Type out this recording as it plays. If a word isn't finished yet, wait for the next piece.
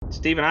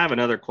Stephen, I have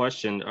another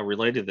question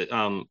related that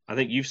I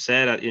think you've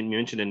said you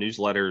mentioned in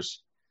newsletters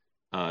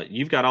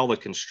you've got all the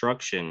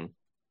construction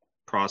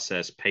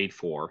process paid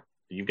for.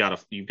 You've got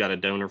a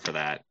donor for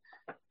that,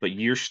 but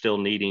you're still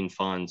needing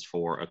funds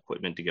for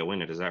equipment to go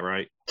in it. Is that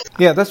right?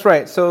 Yeah, that's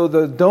right. So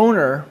the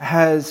donor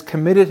has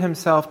committed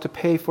himself to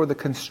pay for the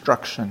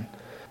construction.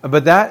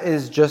 But that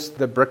is just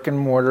the brick and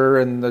mortar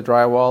and the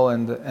drywall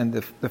and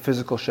the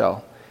physical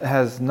shell. It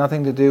has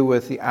nothing to do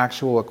with the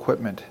actual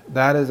equipment.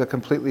 That is a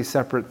completely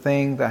separate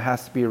thing that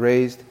has to be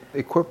raised.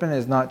 Equipment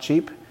is not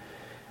cheap.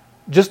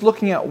 Just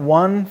looking at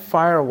one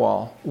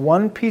firewall,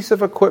 one piece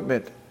of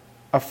equipment,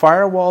 a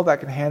firewall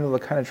that can handle the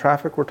kind of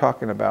traffic we're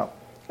talking about.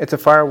 It's a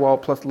firewall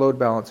plus load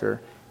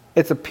balancer.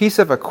 It's a piece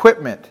of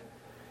equipment.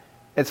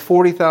 It's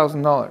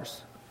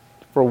 $40,000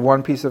 for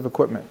one piece of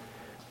equipment.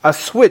 A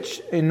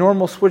switch, a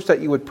normal switch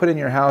that you would put in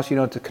your house,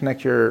 to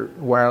connect your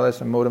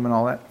wireless and modem and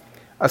all that.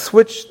 A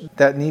switch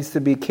that needs to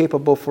be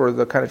capable for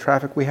the kind of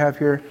traffic we have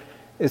here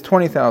is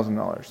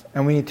 $20,000,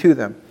 and we need two of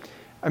them.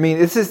 I mean,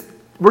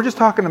 we're just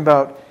talking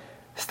about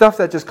stuff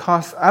that just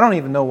costs. I don't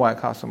even know why it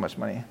costs so much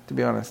money, to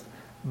be honest.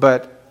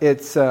 But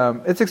it's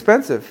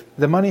expensive.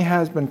 The money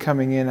has been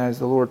coming in as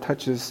the Lord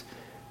touches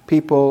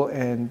people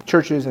and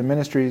churches and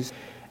ministries,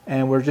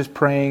 and we're just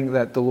praying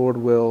that the Lord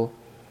will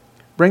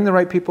bring the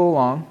right people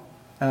along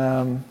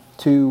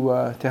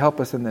to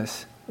help us in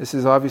this. This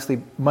is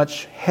obviously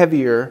much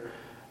heavier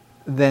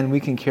than we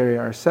can carry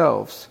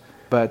ourselves,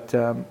 but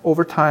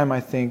over time,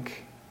 I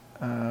think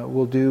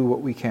we'll do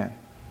what we can.